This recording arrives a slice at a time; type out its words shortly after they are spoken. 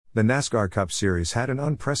The NASCAR Cup Series had an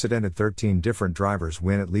unprecedented 13 different drivers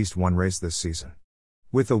win at least one race this season.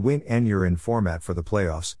 With the win-and-you're-in format for the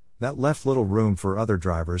playoffs, that left little room for other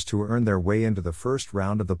drivers to earn their way into the first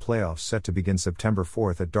round of the playoffs set to begin September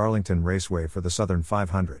 4 at Darlington Raceway for the Southern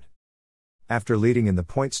 500. After leading in the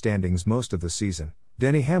point standings most of the season,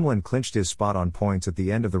 Denny Hamlin clinched his spot on points at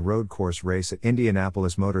the end of the road course race at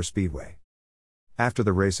Indianapolis Motor Speedway. After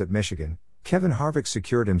the race at Michigan, Kevin Harvick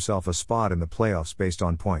secured himself a spot in the playoffs based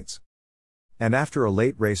on points. And after a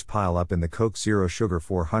late race pile-up in the Coke Zero Sugar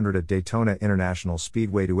 400 at Daytona International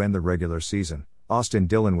Speedway to end the regular season, Austin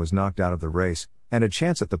Dillon was knocked out of the race, and a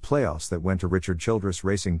chance at the playoffs that went to Richard Childress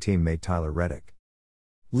Racing teammate Tyler Reddick.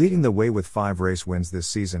 Leading the way with 5 race wins this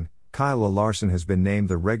season, Kyle Larson has been named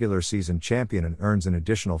the regular season champion and earns an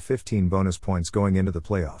additional 15 bonus points going into the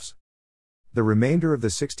playoffs. The remainder of the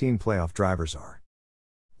 16 playoff drivers are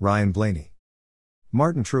Ryan Blaney,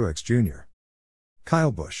 Martin Truex Jr.,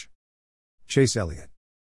 Kyle Busch, Chase Elliott,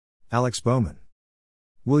 Alex Bowman,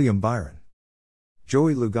 William Byron,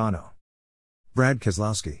 Joey Logano, Brad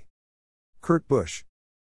Keselowski, Kurt Busch,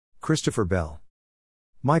 Christopher Bell,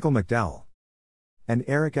 Michael McDowell, and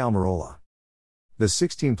Eric Almirola. The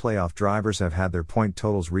 16 playoff drivers have had their point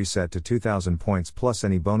totals reset to 2,000 points plus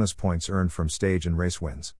any bonus points earned from stage and race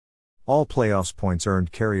wins. All playoffs points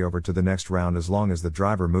earned carry over to the next round as long as the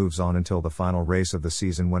driver moves on until the final race of the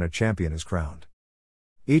season when a champion is crowned.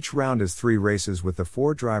 Each round is 3 races with the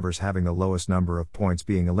 4 drivers having the lowest number of points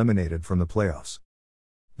being eliminated from the playoffs.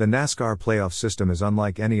 The NASCAR playoff system is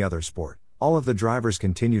unlike any other sport. All of the drivers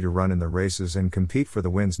continue to run in the races and compete for the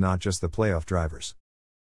wins, not just the playoff drivers.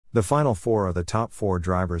 The final 4 are the top 4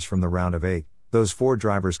 drivers from the round of 8. Those 4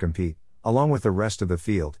 drivers compete, along with the rest of the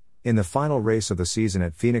field, in the final race of the season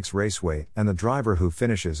at Phoenix Raceway, and the driver who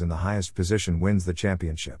finishes in the highest position wins the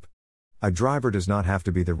championship. A driver does not have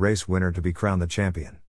to be the race winner to be crowned the champion.